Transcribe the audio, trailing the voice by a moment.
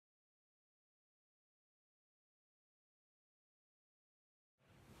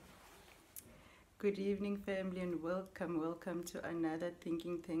Good evening, family, and welcome to another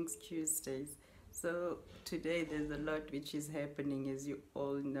Thinking Things Tuesdays. So, today there's a lot which is happening, as you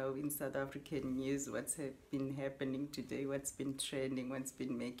all know, in South African news. Been happening today, what's been trending, what's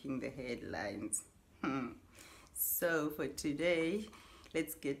been making the headlines. So, for today,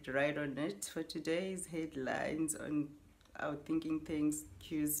 let's get right on it. For today's headlines on our Thinking Things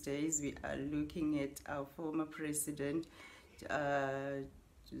Tuesdays, we are looking at our former president, uh,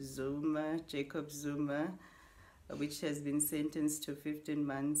 Jacob Zuma, which has been sentenced to 15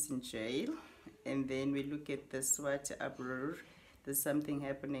 months in jail. And then we look at the Swat uproar. There's something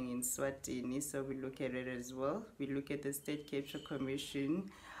happening in Swatini, so we look at it as well. We look at the State Capture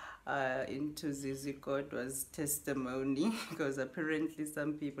Commission into Zizi Kodwa's testimony, because apparently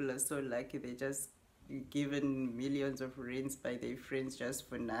some people are so lucky they just given millions of rands by their friends just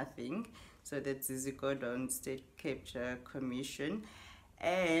for nothing. So that's Zizi Kodwa on State Capture Commission.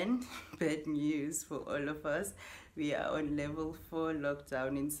 And bad news for all of us, we are on level 4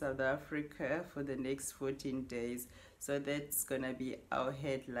 lockdown in South Africa for the next 14 days. So that's gonna be our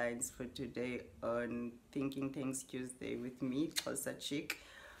headlines for today on Thinking Things Tuesday with me, Kosa Chick.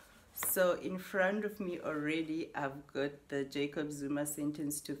 So in front of me already, I've got the Jacob Zuma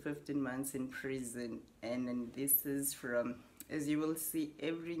sentenced to 15 months in prison. And this is from, as you will see,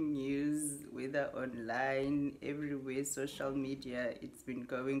 every news, whether online, everywhere, social media, it's been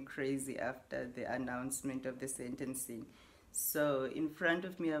going crazy after the announcement of the sentencing. So in front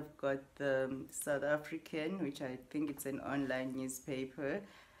of me, I've got the South African, which I think it's an online newspaper.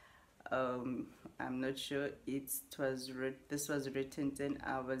 I'm not sure. This was written 10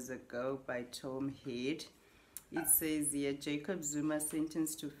 hours ago by Tom Head. It says here, Jacob Zuma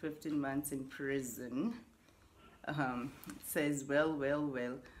sentenced to 15 months in prison. It says,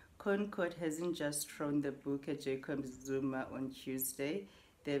 well. Concord hasn't just thrown the book at Jacob Zuma on Tuesday.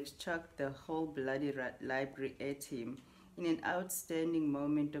 They've chucked the whole bloody library at him. In an outstanding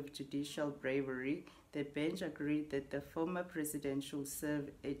moment of judicial bravery, the bench agreed that the former president should serve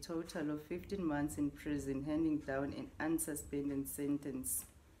a total of 15 months in prison, handing down an unsuspended sentence.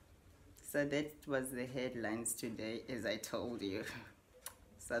 So that was the headlines today, as I told you.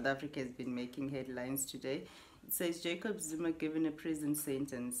 South Africa has been making headlines today. It says Jacob Zuma given a prison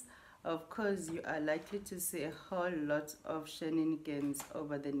sentence. Of course, you are likely to see a whole lot of shenanigans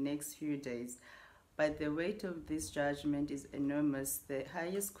over the next few days. But the weight of this judgment is enormous. The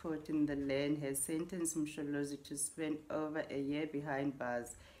highest court in the land has sentenced Msholozi to spend over a year behind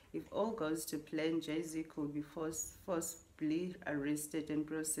bars. If all goes to plan, Jay-Z could be forcibly arrested and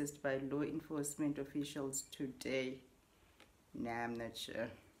processed by law enforcement officials today. Nah, I'm not sure.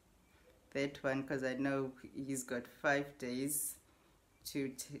 That one, because I know he's got 5 days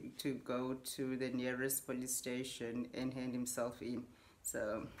to go to the nearest police station and hand himself in.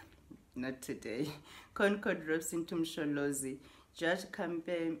 So, not today. Concord drops into Msholozi. Judge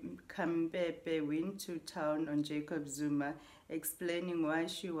Kambepe went to town on Jacob Zuma, explaining why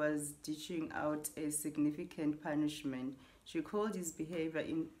she was dishing out a significant punishment. She called his behavior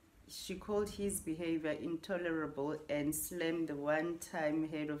intolerable and slammed the one-time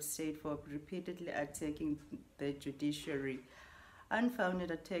head of state for repeatedly attacking the judiciary.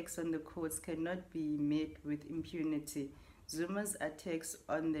 Unfounded attacks on the courts cannot be met with impunity. Zuma's attacks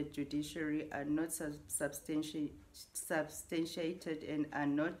on the judiciary are not substantiated and are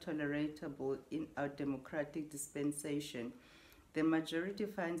not tolerable in our democratic dispensation. The majority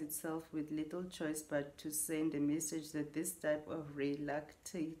finds itself with little choice but to send a message that this type of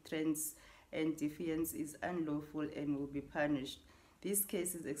reluctance and defiance is unlawful and will be punished. This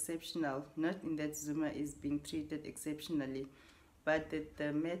case is exceptional, not in that Zuma is being treated exceptionally, but that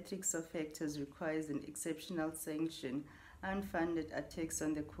the matrix of factors requires an exceptional sanction. Unfounded attacks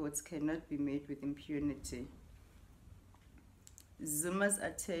on the courts cannot be made with impunity. Zuma's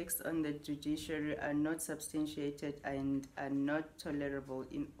attacks on the judiciary are not substantiated and are not tolerable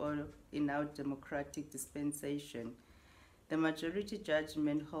in our democratic dispensation. The majority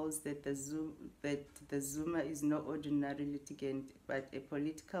judgment holds that the Zuma is no ordinary litigant, but a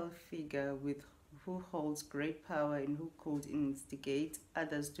political figure who holds great power and who could instigate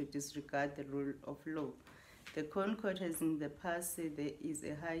others to disregard the rule of law. The Concord has in the past said there is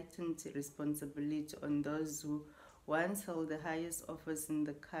a heightened responsibility on those who once held the highest office in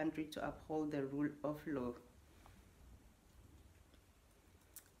the country to uphold the rule of law.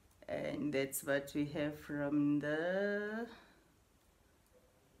 And that's what we have from the,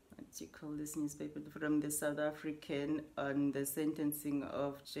 what do you call this newspaper, from the South African on the sentencing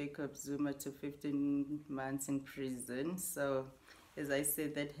of Jacob Zuma to 15 months in prison. So, as I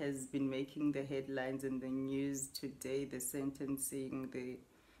said, that has been making the headlines in the news today, the sentencing,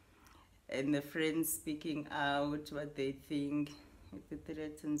 and the friends speaking out what they think. The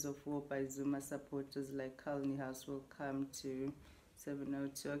threats of war by Zuma supporters like Kalni House will come to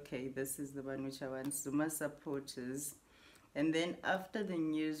 702. Okay, this is the one which I want. Zuma supporters. And then after the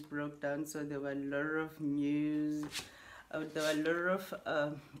news broke down, so there were a lot of news, there were a lot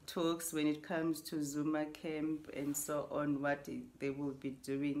of talks when it comes to Zuma camp and so on, what they will be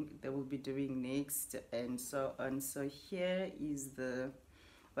doing next and so on. So here is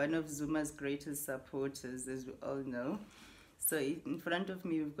one of Zuma's greatest supporters, as we all know. So in front of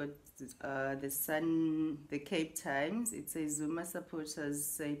me, we've got the Cape Times. It says Zuma supporters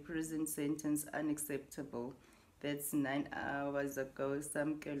say prison sentence unacceptable. That's 9 hours ago.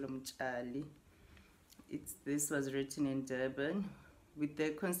 Samkelo Mtshali. This was written in Durban. With the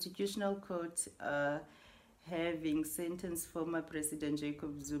Constitutional Court having sentenced former President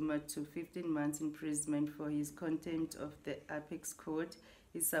Jacob Zuma to 15 months imprisonment for his contempt of the Apex Court,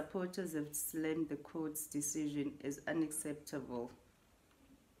 his supporters have slammed the court's decision as unacceptable.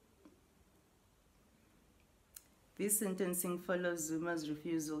 This sentencing follows Zuma's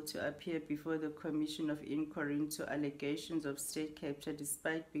refusal to appear before the Commission of Inquiry into allegations of state capture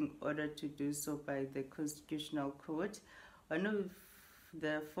despite being ordered to do so by the Constitutional Court. One of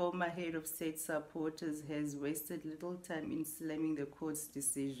the former head of state supporters has wasted little time in slamming the court's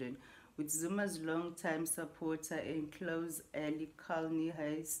decision, with Zuma's longtime supporter and close ally Kalni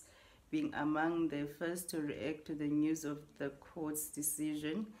Hayes being among the first to react to the news of the court's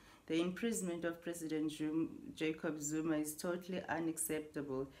decision. The imprisonment of President Jacob Zuma is totally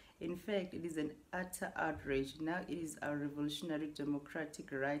unacceptable. In fact, it is an utter outrage. Now it is our revolutionary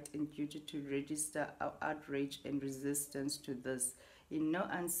democratic right and duty to register our outrage and resistance to this. In no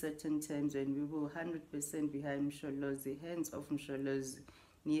uncertain terms, and we will 100% behind Msholozi, hands off Msholozi,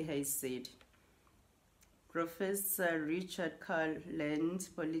 Nihai said. Professor Richard Carland,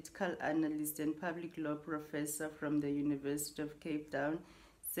 political analyst and public law professor from the University of Cape Town,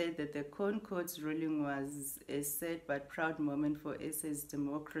 said that the Crown Court's ruling was a sad but proud moment for SA's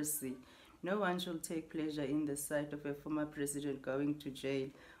democracy. No one should take pleasure in the sight of a former president going to jail.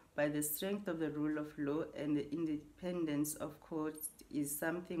 By the strength of the rule of law and the independence of courts is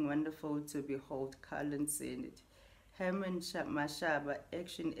something wonderful to behold, Carland said. Herman Mashaba,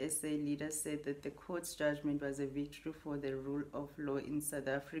 Action SA leader, said that the court's judgment was a victory for the rule of law in South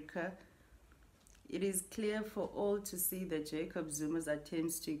Africa. It is clear for all to see that Jacob Zuma's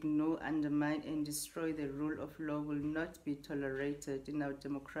attempts to ignore, undermine, and destroy the rule of law will not be tolerated in our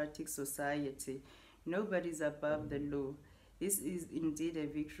democratic society. Nobody is above the law. This is indeed a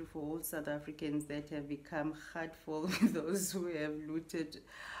victory for all South Africans that have become hurtful with those who have looted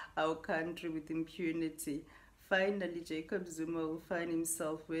our country with impunity. Finally, Jacob Zuma will find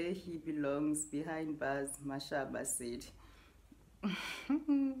himself where he belongs, behind bars, Mashaba said.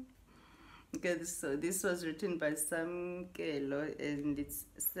 Okay, so this was written by Sam Kelo, and it's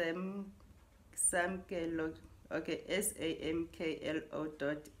Sam Kelo, okay,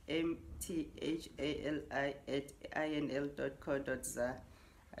 samkelo.mthali@inl.co.za.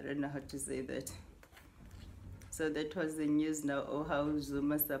 I don't know how to say that. So that was the news now, or how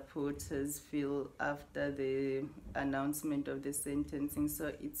Zuma supporters feel after the announcement of the sentencing.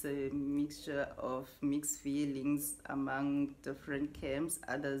 So it's a mixture of mixed feelings among different camps.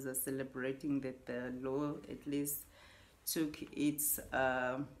 Others are celebrating that the law at least took its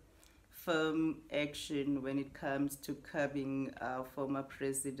firm action when it comes to curbing our former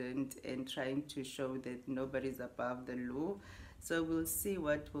president and trying to show that nobody's above the law. So we'll see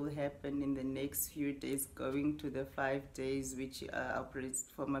what will happen in the next few days, going to the 5 days which our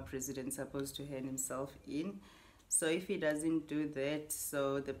former president is supposed to hand himself in. So if he doesn't do that,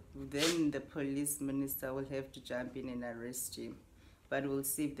 so then the police minister will have to jump in and arrest him. But we'll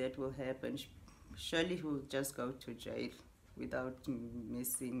see if that will happen. Surely he will just go to jail without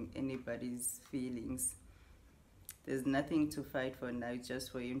missing anybody's feelings. There's nothing to fight for now,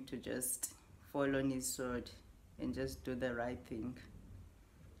 just for him to just fall on his sword and just do the right thing.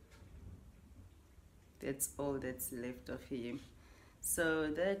 That's all that's left of him.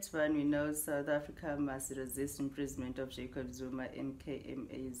 So that's when we know South Africa must resist imprisonment of Jacob Zuma,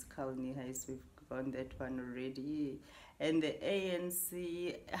 MKMA's Kalni Hayes. We've gone that one already. And the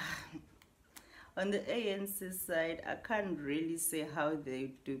ANC, on the ANC side, I can't really say how the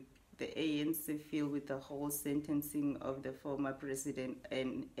ANC feel with the whole sentencing of the former president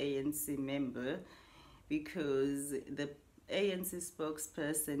and ANC member, because the ANC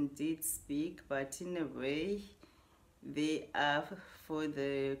spokesperson did speak, but in a way they are for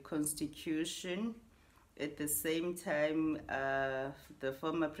the constitution at the same time, the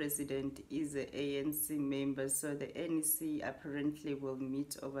former president is an ANC member, so the NEC apparently will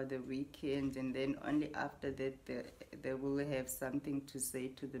meet over the weekend, and then only after that they will have something to say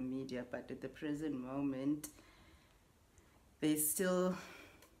to the media. But at the present moment, they still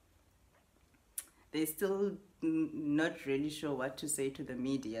not really sure what to say to the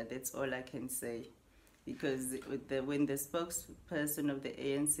media. That's all I can say. Because when the spokesperson of the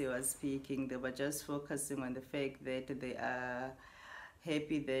ANC was speaking, they were just focusing on the fact that they are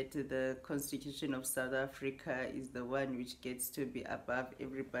happy that the Constitution of South Africa is the one which gets to be above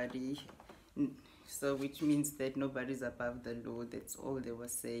everybody. So which means that nobody's above the law. That's all they were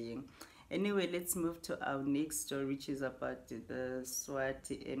saying. Anyway, let's move to our next story, which is about the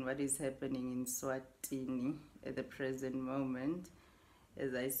Swati and what is happening in Swatini at the present moment.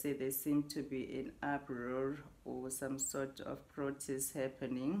 As I say, there seem to be an uproar or some sort of protest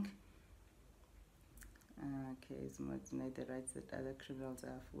happening. Okay, Zuma denied the rights that other criminals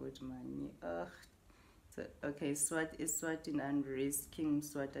are afford money. So, okay, Swati unrest. King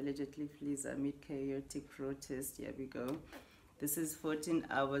Swat allegedly flees amid chaotic protest. Here we go. This is 14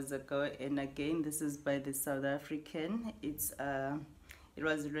 hours ago, and again, this is by the South African. It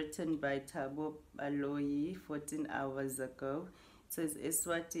was written by Thabo Baloyi 14 hours ago. It says,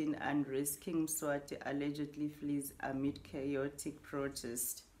 Eswatini unrest. King Mswati allegedly flees amid chaotic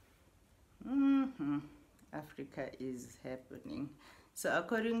protest. Africa is happening. So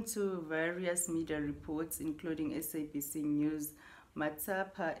according to various media reports, including SABC News,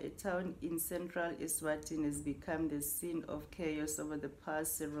 Matapa, a town in central Eswatini, has become the scene of chaos over the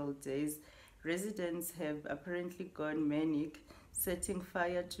past several days. Residents have apparently gone manic, setting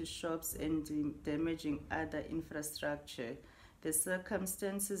fire to shops and damaging other infrastructure. The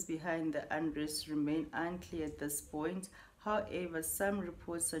circumstances behind the unrest remain unclear at this point. However, some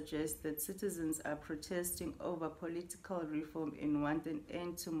reports suggest that citizens are protesting over political reform and want an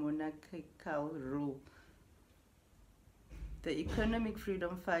end to monarchical rule. The Economic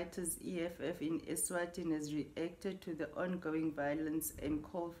Freedom Fighters EFF in Eswatini has reacted to the ongoing violence and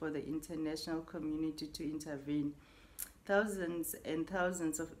called for the international community to intervene. Thousands and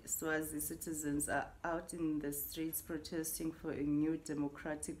thousands of Swazi citizens are out in the streets protesting for a new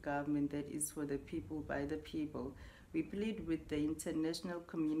democratic government that is for the people, by the people. We plead with the international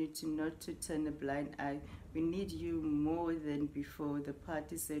community not to turn a blind eye. We need you more than before, the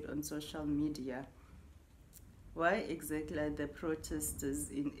party said on social media. Why exactly are the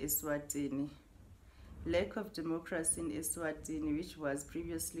protesters in Eswatini? Lack of democracy in Eswatini, which was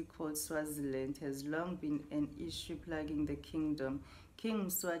previously called Swaziland, has long been an issue plaguing the kingdom. King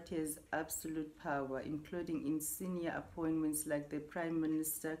Mswati has absolute power, including in senior appointments like the Prime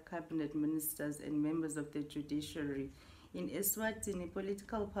Minister, Cabinet Ministers, and members of the judiciary. In Eswatini,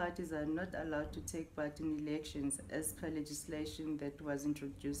 political parties are not allowed to take part in elections as per legislation that was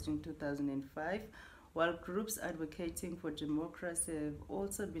introduced in 2005, while groups advocating for democracy have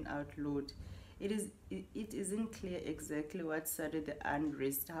also been outlawed. It isn't clear exactly what started the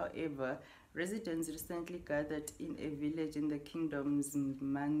unrest. However, residents recently gathered in a village in the kingdom's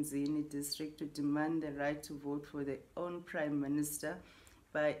Manzini district to demand the right to vote for their own prime minister.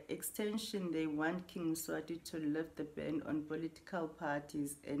 By extension, they want King Mswati to lift the ban on political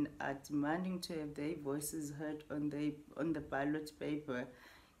parties and are demanding to have their voices heard on the ballot paper.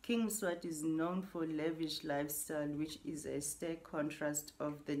 King Mswati is known for lavish lifestyle, which is a stark contrast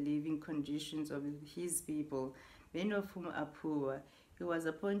of the living conditions of his people, many of whom are poor. He was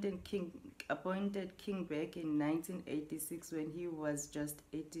appointed king back in 1986 when he was just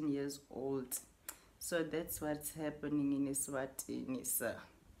 18 years old. So that's what's happening in Eswatini, sir.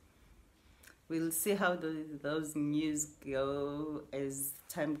 We'll see how those news go as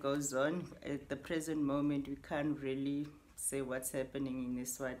time goes on. At the present moment, we can't really say what's happening in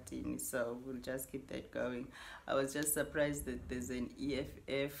Eswatini, so we'll just keep that going. I was just surprised that there's an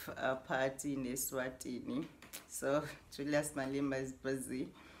EFF party in Eswatini, so Julius Malema is busy.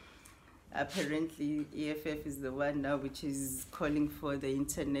 Apparently EFF is the one now which is calling for the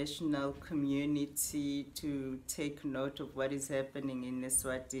international community to take note of what is happening in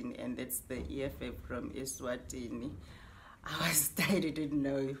Eswatini, and that's the EFF from Eswatini. I didn't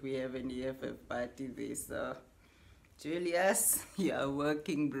know if we have an EFF party there, so Julius, you are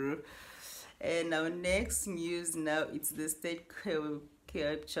working, bro. And our next news now, it's the State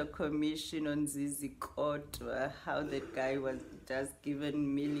Capture Commission on Zizi Kodwa, how that guy was just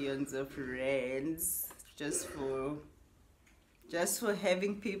given millions of rands just for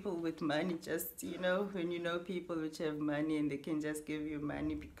having people with money. Just, you know, when you know people which have money and they can just give you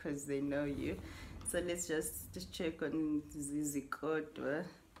money because they know you. So let's just check on Zizi Kodwa.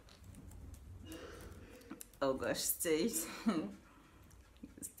 oh gosh, state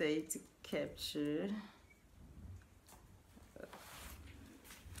state capture.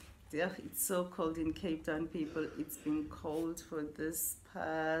 Yeah, it's so cold in Cape Town, people. It's been cold for this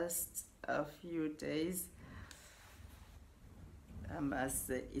past a few days. I must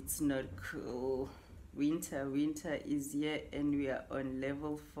say, it's not cool. Winter is here, and we are on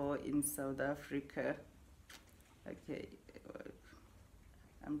level 4 in South Africa. Okay,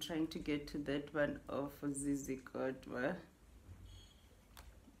 I'm trying to get to that one of Zizi Kodwa.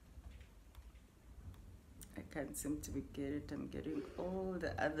 I can't seem to get it. I'm getting all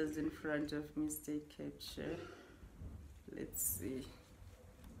the others in front of me. State capture. Let's see.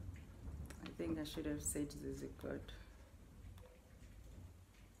 I think I should have said Zizi Kodwa.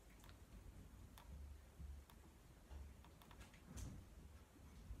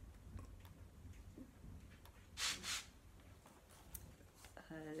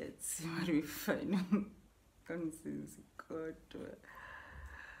 Let's see what we find on Zizi Kodwa.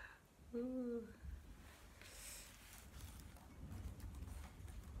 Ooh.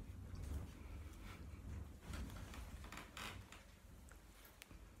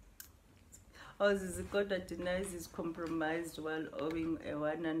 Zizi Kodwa denies he's compromised while owing a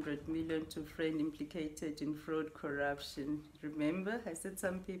 100 million to friend implicated in fraud corruption. Remember, I said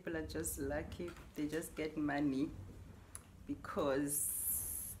some people are just lucky; they just get money because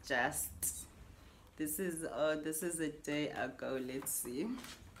this is a day ago. Let's see.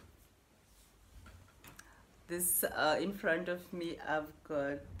 This in front of me, I've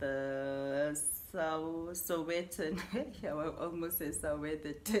got the Sowetan. I almost say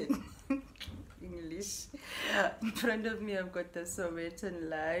Sowetan. English. In front of me, I've got the Sowetan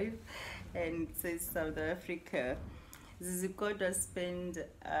Live, and it says South Africa. Zizi Kodwa spent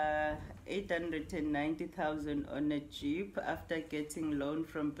 890,000 on a Jeep after getting loan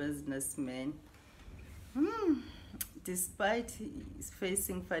from businessmen. Despite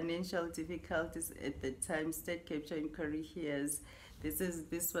facing financial difficulties at the time, state capture inquiry hears.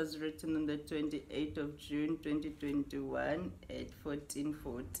 This was written on the 28th of June 2021 at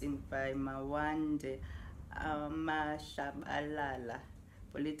 14:14 by Mawande Mashabalala,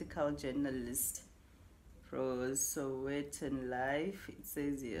 political journalist from Sowetan Life. It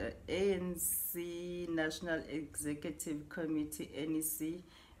says here, ANC National Executive Committee, NEC,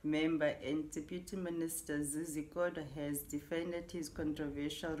 member and Deputy Minister Zizi Kodwa has defended his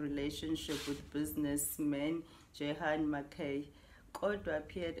controversial relationship with businessman Jehan McKay. Kodwa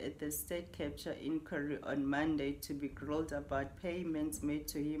appeared at the state capture inquiry on Monday to be grilled about payments made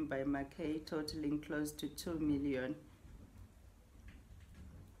to him by McKay totaling close to 2 million.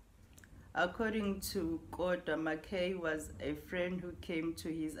 According to Kodwa, McKay was a friend who came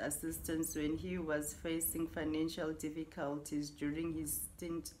to his assistance when he was facing financial difficulties during his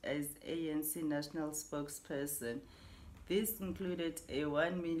stint as ANC national spokesperson. This included a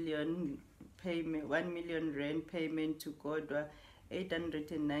 1 million rand payment to Kodwa,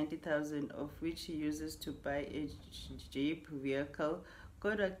 890,000 of which he uses to buy a Jeep vehicle.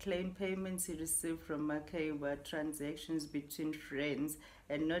 Kodwa claimed payments he received from McKay were transactions between friends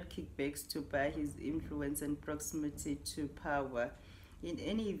and not kickbacks to buy his influence and proximity to power. In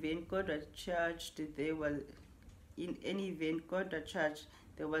any event, Kodwa charged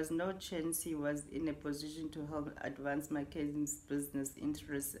there was no chance he was in a position to help advance McKay's business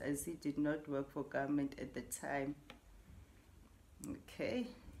interests as he did not work for government at the time. Okay.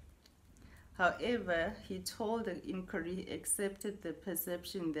 However, he told the inquiry he accepted the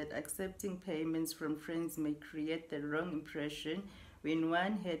perception that accepting payments from friends may create the wrong impression when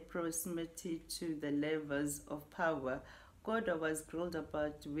one had proximity to the levels of power. Kodwa was grilled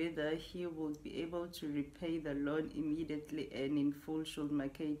about whether he would be able to repay the loan immediately and in full should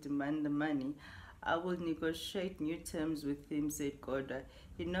McKay demand the money. I will negotiate new terms with him, said Kodwa.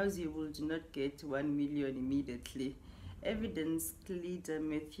 He knows he would not get 1 million immediately. Evidence leader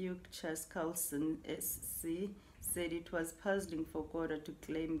Matthew Chaskalson, SC, said it was puzzling for Kodwa to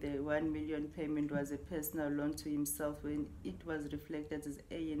claim the 1 million payment was a personal loan to himself when it was reflected as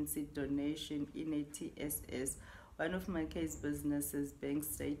ANC donation in a TSS, one of McKay's businesses' bank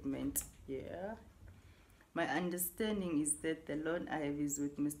statement. Yeah. My understanding is that the loan I have is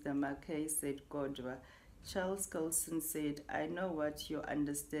with Mr. McKay, said Kodwa. Charles Colson said, I know what your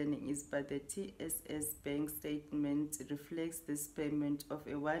understanding is, but the TSS bank statement reflects this payment of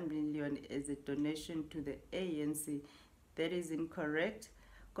a 1 million as a donation to the ANC. That is incorrect?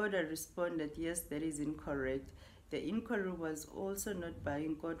 Kodwa responded, yes, that is incorrect. The inquiry was also not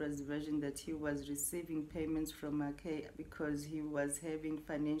buying Kodwa's version that he was receiving payments from McKay because he was having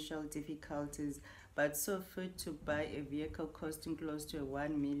financial difficulties, but so fit to buy a vehicle costing close to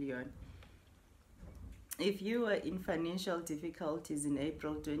 1 million. If you were in financial difficulties in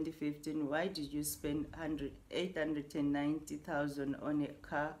April 2015, why did you spend 890,000 on a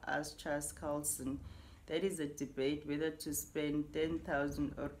car? Asked Charles Carlson. That is a debate whether to spend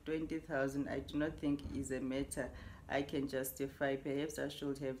 10,000 or 20,000. I do not think is a matter I can justify. Perhaps I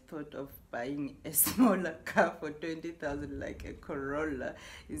should have thought of buying a smaller car for 20,000, like a Corolla,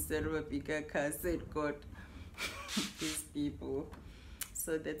 instead of a bigger car, said God. These people.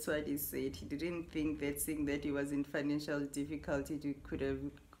 So that's what he said. He didn't think that seeing that he was in financial difficulty, he could have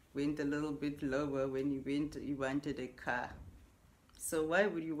went a little bit lower when he wanted a car. So why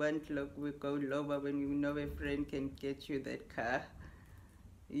would you want to go lower when you know a friend can get you that car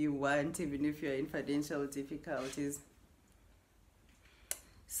you want, even if you're in financial difficulties?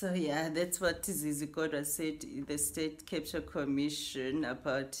 So yeah, that's what Zizikoda said in the State Capture Commission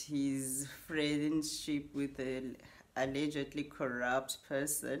about his friendship with a allegedly corrupt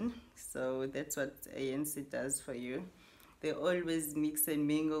person. So that's what ANC does for you. They always mix and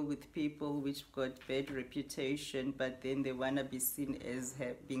mingle with people which got bad reputation, but then they want to be seen as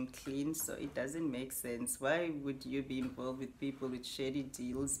being clean. So it doesn't make sense. Why would you be involved with people with shady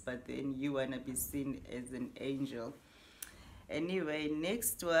deals, but then you want to be seen as an angel? Anyway,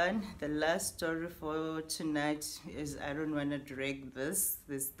 next one, the last story for tonight is, I don't want to drag this.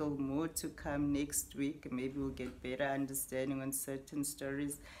 There's still more to come next week. Maybe we'll get better understanding on certain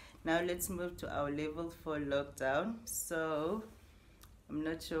stories. Now let's move to our level 4 lockdown. So I'm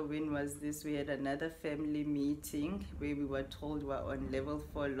not sure when was this. We had another family meeting where we were told we're on level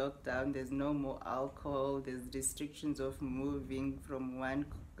 4 lockdown. There's no more alcohol. There's restrictions of moving from one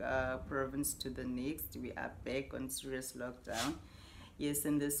province to the next. We are back on serious lockdown. Yes,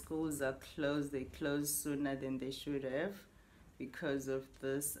 and the schools are closed. They closed sooner than they should have because of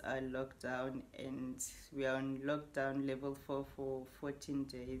this lockdown, and we are on lockdown level 4 for 14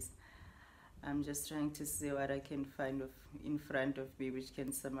 days. I'm just trying to see what I can find in front of me which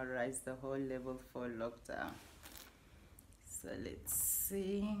can summarize the whole level 4 lockdown. So let's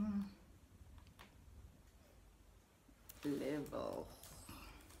see. Level.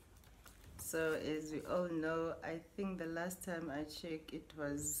 So as we all know, I think the last time I checked, it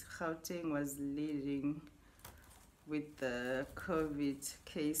was Gauteng was leading with the COVID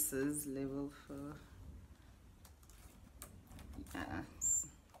cases, level 4. Yes.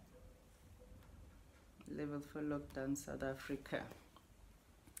 Level 4 lockdown, South Africa.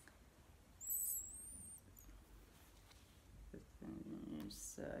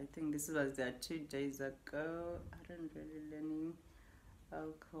 So I think this was 2 days ago. I don't really learning.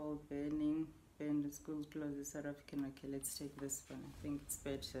 Alcohol banning, banned schools closed, South African. Okay, let's take this one. I think it's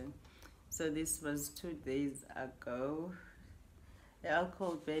better. So this was 2 days ago. The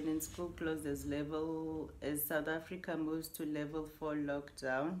alcohol ban and school closed as South Africa moves to level 4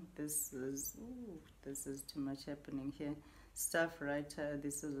 lockdown. This is too much happening here. Staff writer,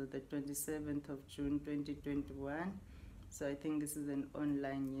 this is the 27th of June 2021. So I think this is an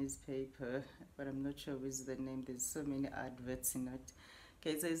online newspaper, but I'm not sure which is the name. There's so many adverts in it.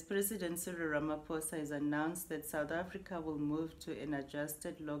 Okay, so his President Cyril Ramaphosa has announced that South Africa will move to an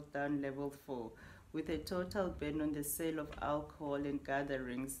adjusted lockdown level 4 with a total ban on the sale of alcohol and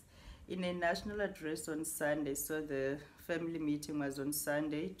gatherings. In a national address on Sunday, so the family meeting was on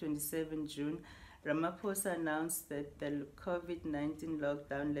Sunday, 27 June, Ramaphosa announced that the COVID-19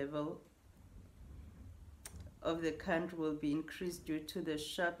 lockdown level of the country will be increased due to the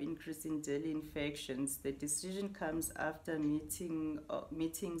sharp increase in daily infections. The decision comes after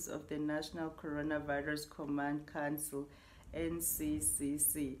meetings of the National Coronavirus Command Council,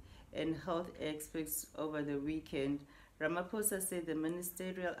 NCCC, and health experts over the weekend. Ramaphosa said the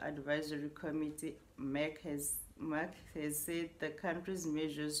Ministerial Advisory Committee, MAC, has said the country's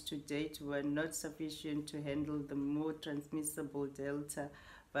measures to date were not sufficient to handle the more transmissible Delta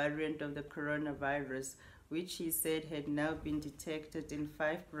variant of the coronavirus, which he said had now been detected in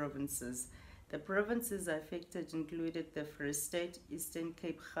 5 provinces. The provinces affected included the Free State, Eastern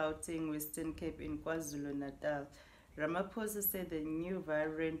Cape, Gauteng, Western Cape, and KwaZulu-Natal. Ramaphosa said the new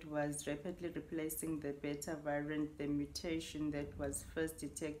variant was rapidly replacing the Beta variant, the mutation that was first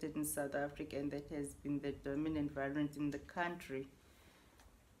detected in South Africa and that has been the dominant variant in the country.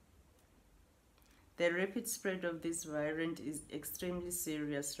 The rapid spread of this variant is extremely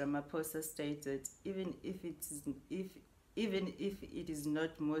serious, Ramaphosa stated. Even if it is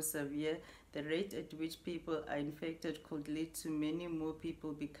not more severe, the rate at which people are infected could lead to many more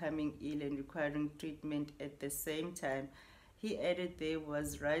people becoming ill and requiring treatment at the same time. He added there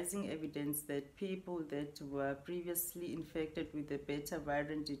was rising evidence that people that were previously infected with the Beta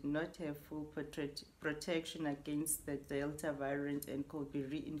variant did not have full protection against the Delta variant and could be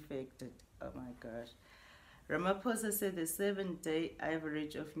reinfected. Oh my gosh. Ramaphosa said the 7-day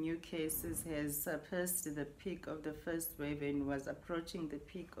average of new cases has surpassed the peak of the first wave and was approaching the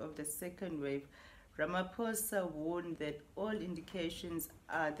peak of the second wave. Ramaphosa warned that all indications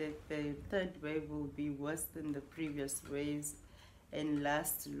are that the third wave will be worse than the previous waves and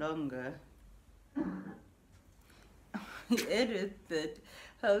last longer. He added that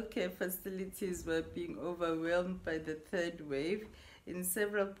healthcare facilities were being overwhelmed by the third wave. In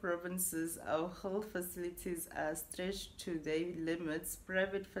several provinces, our health facilities are stretched to their limits.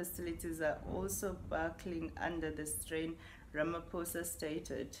 Private facilities are also buckling under the strain, Ramaphosa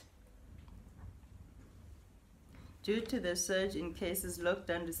stated. Due to the surge in cases,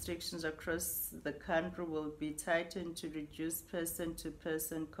 lockdown restrictions across the country will be tightened to reduce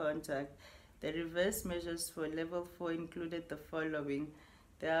person-to-person contact. The reverse measures for level 4 included the following.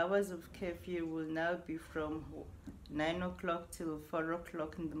 The hours of curfew will now be from 9 o'clock till 4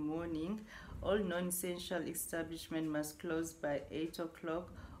 o'clock in the morning. All non-essential establishments must close by 8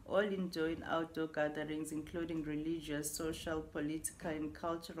 o'clock. All indoor and outdoor gatherings, including religious, social, political, and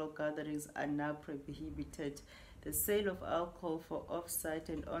cultural gatherings, are now prohibited. The sale of alcohol for off-site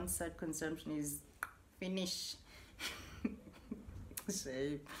and on-site consumption is finished.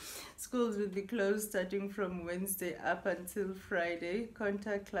 Shame. Schools will be closed starting from Wednesday up until Friday.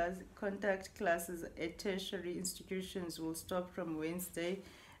 Contact classes at tertiary institutions will stop from Wednesday.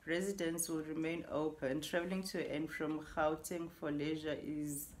 Residents will remain open. Traveling to and from Gauteng for leisure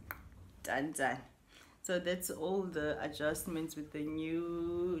is done. So that's all the adjustments with the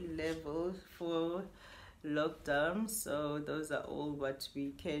new level 4 lockdown. So those are all what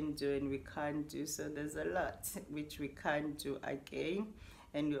we can do and we can't do. So there's a lot which we can't do again.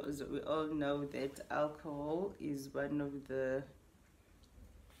 And we all know that alcohol is one of the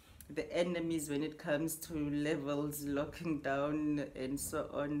enemies when it comes to levels, locking down and so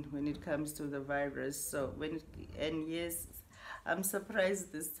on, when it comes to the virus. So yes, I'm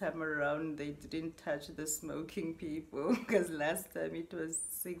surprised this time around they didn't touch the smoking people, because last time it was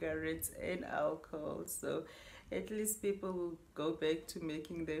cigarettes and alcohol. So at least people will go back to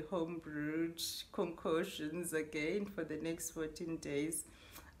making their home-brewed concoctions again for the next 14 days.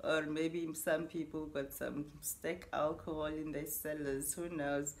 Or maybe some people got some stack alcohol in their cellars, who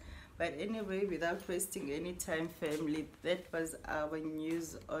knows. But anyway, without wasting any time, family, that was our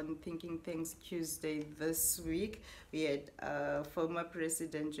news on Thinking Things Tuesday this week. We had former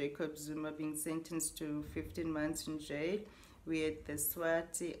President Jacob Zuma being sentenced to 15 months in jail. We had the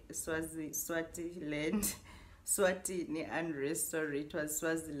Swatini unrest. Sorry, it was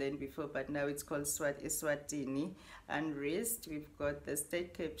Swaziland before, but now it's called Eswatini unrest. We've got the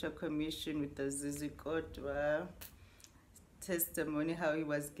State Capture Commission with the Zizikotwa testimony, how he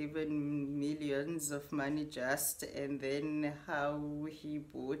was given millions of money just, and then how he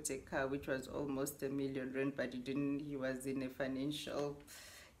bought a car which was almost R1 million, but he was in a financial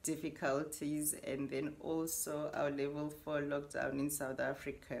difficulties. And then also our level 4 lockdown in South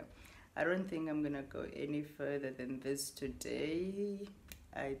Africa. I don't think I'm gonna go any further than this today.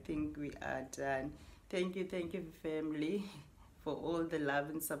 I think we are done. Thank you family, for all the love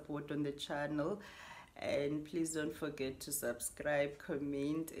and support on the channel. And please don't forget to subscribe,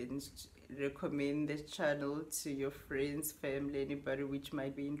 comment, and recommend the channel to your friends, family, anybody which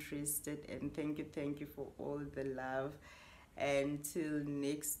might be interested. And thank you for all the love. Until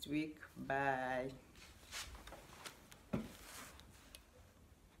next week, bye.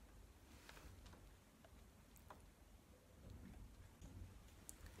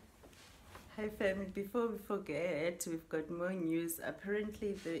 Hi family, before we forget, we've got more news.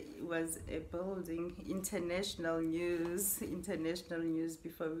 Apparently there was a building, international news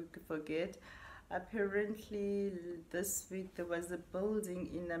before we forget. Apparently this week there was a building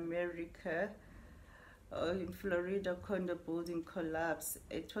in America, in Florida, condo building collapsed.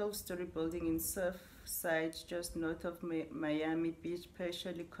 A 12-story building in Surfside, just north of Miami Beach,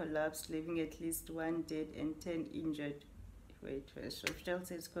 partially collapsed, leaving at least 1 dead and 10 injured. Wait, first, official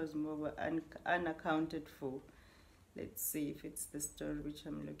says cause more were unaccounted for. Let's see if it's the story which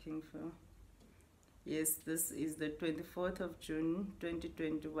I'm looking for. Yes, this is the 24th of June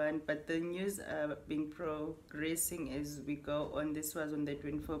 2021, but the news are being progressing as we go on. This was on the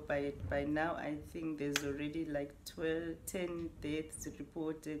 24th. By now I think there's already like 10 deaths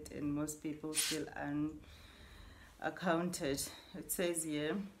reported and most people still unaccounted. It says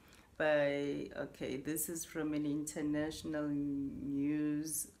here, okay, this is from an international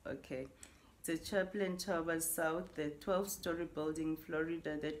news. Okay, it's a Chaplain Towers South, the 12-story building in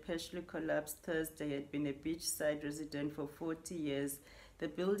Florida that partially collapsed Thursday had been a beachside resident for 40 years. The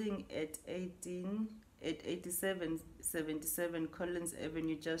building at 8777 Collins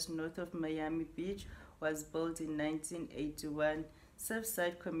Avenue, just north of Miami Beach, was built in 1981.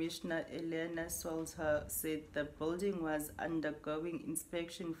 Surfside Commissioner Elena Solter said the building was undergoing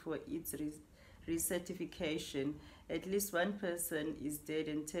inspection for its recertification. At least one person is dead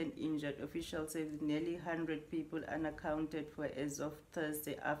and 10 injured. Officials say nearly 100 people unaccounted for as of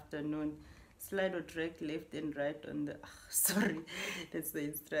Thursday afternoon. Slide or track left and right on the... sorry, that's the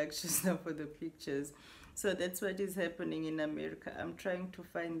instructions now for the pictures. So that's what is happening in America. I'm trying to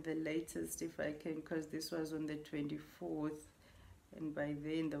find the latest if I can, because this was on the 24th. And by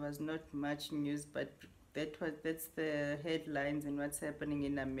then there was not much news, but that's the headlines and what's happening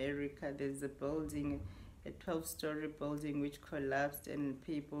in America. There's a building, a 12-story building which collapsed, and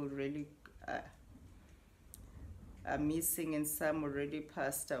people really are missing, and some already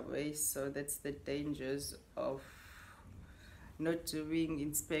passed away. So that's the dangers of not doing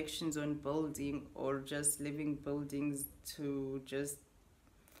inspections on building, or just leaving buildings to just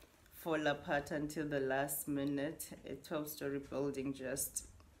fall apart until the last minute. A 12-story building just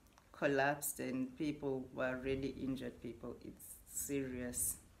collapsed and people were really injured. People, it's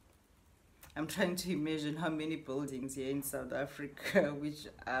serious. I'm trying to imagine how many buildings here in South Africa which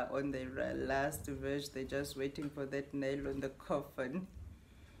are on the last verge. They're just waiting for that nail on the coffin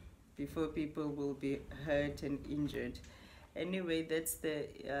before people will be hurt and injured. Anyway, that's the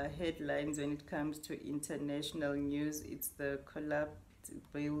headlines when it comes to international news. It's the collapse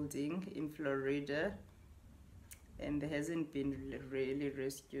building in Florida, and there hasn't been really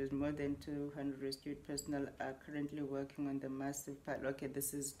rescues. More than 200 rescued personnel are currently working on the massive pile. Okay,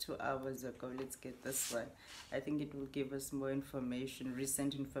 this is 2 hours ago. Let's get this one. I think it will give us more information,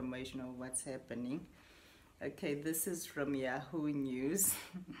 recent information on what's happening. Okay, this is from Yahoo News.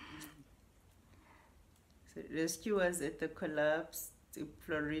 So rescuers at the collapsed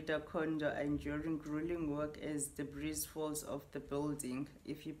Florida condo are enduring grueling work as debris falls off the building.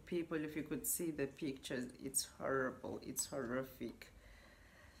 If you could see the pictures, it's horrible. It's horrific.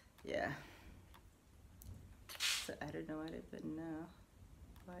 Yeah. So I don't know what happened now.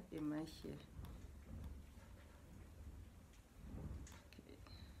 Why am I here? Okay.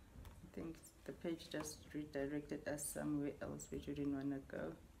 I think the page just redirected us somewhere else which we didn't want to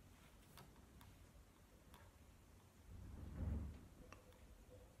go.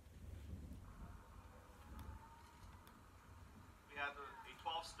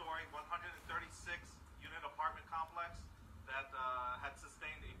 Story 136-unit apartment complex that had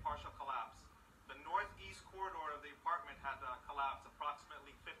sustained a partial collapse. The northeast corridor of the apartment had collapsed,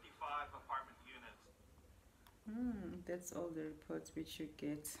 approximately 55 apartment units. That's all the reports which you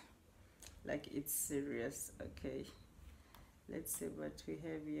get. Like, it's serious. Okay. Let's see what we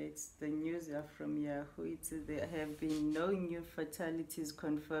have here. It's the news from Yahoo. It says there have been no new fatalities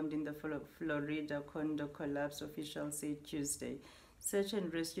confirmed in the Florida condo collapse, officials said Tuesday. Search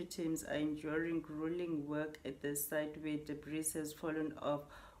and rescue teams are enduring grueling work at the site where debris has fallen off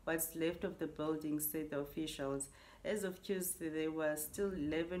what's left of the building, said the officials. As of Tuesday, there were still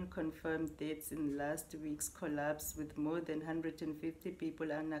 11 confirmed deaths in last week's collapse, with more than 150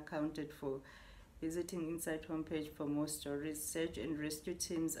 people unaccounted for. Visiting Inside homepage for more stories. Search and rescue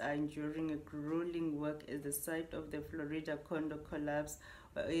teams are enduring a grueling work at the site of the Florida condo collapse,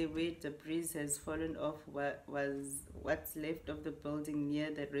 where debris has fallen off was what's left of the building near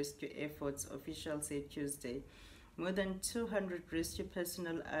the rescue efforts, officials said Tuesday. More than 200 rescue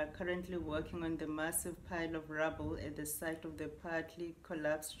personnel are currently working on the massive pile of rubble at the site of the partly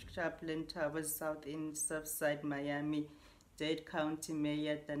collapsed Chaplin Towers South in Surfside, Miami. Dade County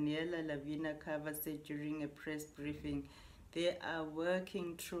Mayor Daniela Lavina Carver said during a press briefing. They are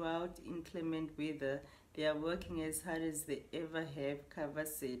working throughout inclement weather. They are working as hard as they ever have, Carver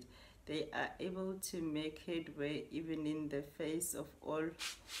said. They are able to make headway even in the face of all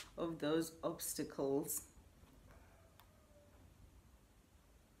of those obstacles.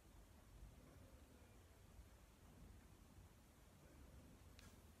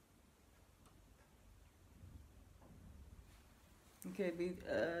 Okay,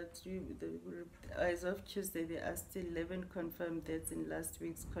 as of Tuesday, there are still 11 confirmed deaths in last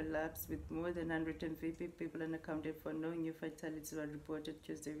week's collapse, with more than 150 people unaccounted for. No new fatalities were reported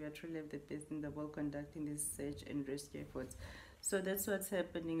Tuesday. We are truly the best in the world conducting this search and rescue efforts. So that's what's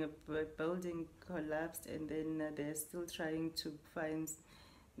happening. A building collapsed, and then they're still trying to find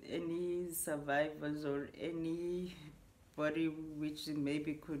any survivors or any body which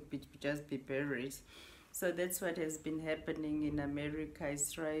maybe could just be buried. So that's what has been happening in America,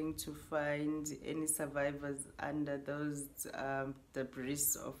 is trying to find any survivors under those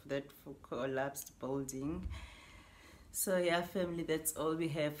debris of that collapsed building. So yeah, family, that's all we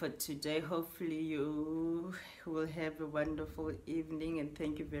have for today. Hopefully you will have a wonderful evening, and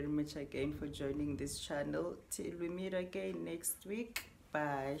thank you very much again for joining this channel. Till we meet again next week.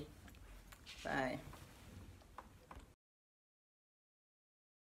 Bye. Bye.